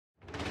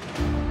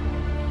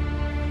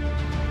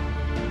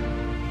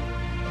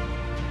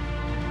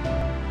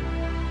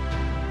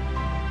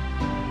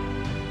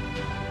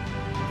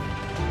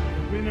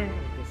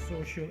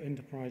Social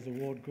Enterprise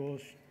Award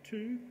goes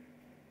to,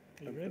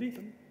 are you ready?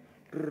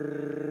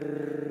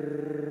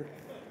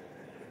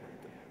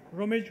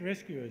 Rummage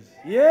Rescuers.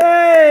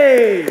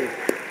 Yay!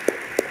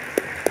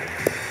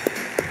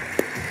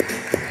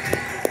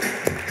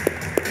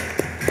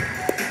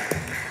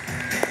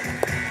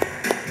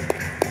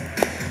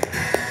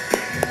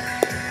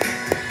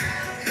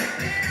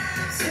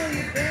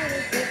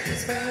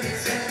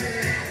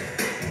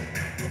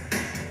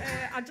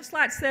 I'd just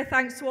like to say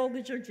thanks to all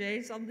the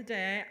judges on the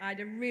day. I had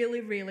a really,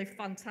 really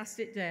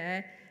fantastic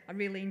day. I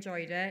really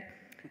enjoyed it.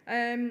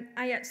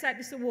 I accept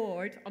this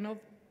award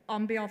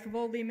on behalf of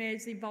all the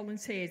amazing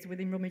volunteers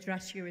within Rummage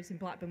Rescuers in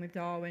Blackburn with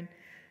Darwin.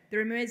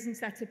 They're an amazing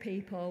set of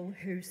people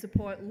who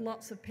support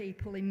lots of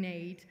people in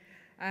need.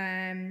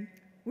 We're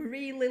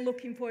really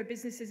looking for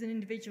businesses and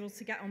individuals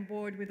to get on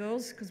board with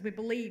us because we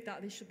believe that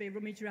there should be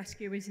Rummage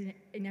Rescuers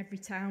in every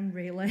town,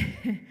 really.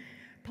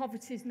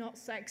 Poverty is not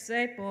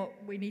sexy, but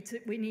we need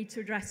to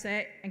address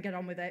it and get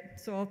on with it.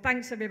 So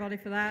thanks everybody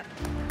for that.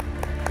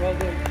 Well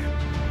done.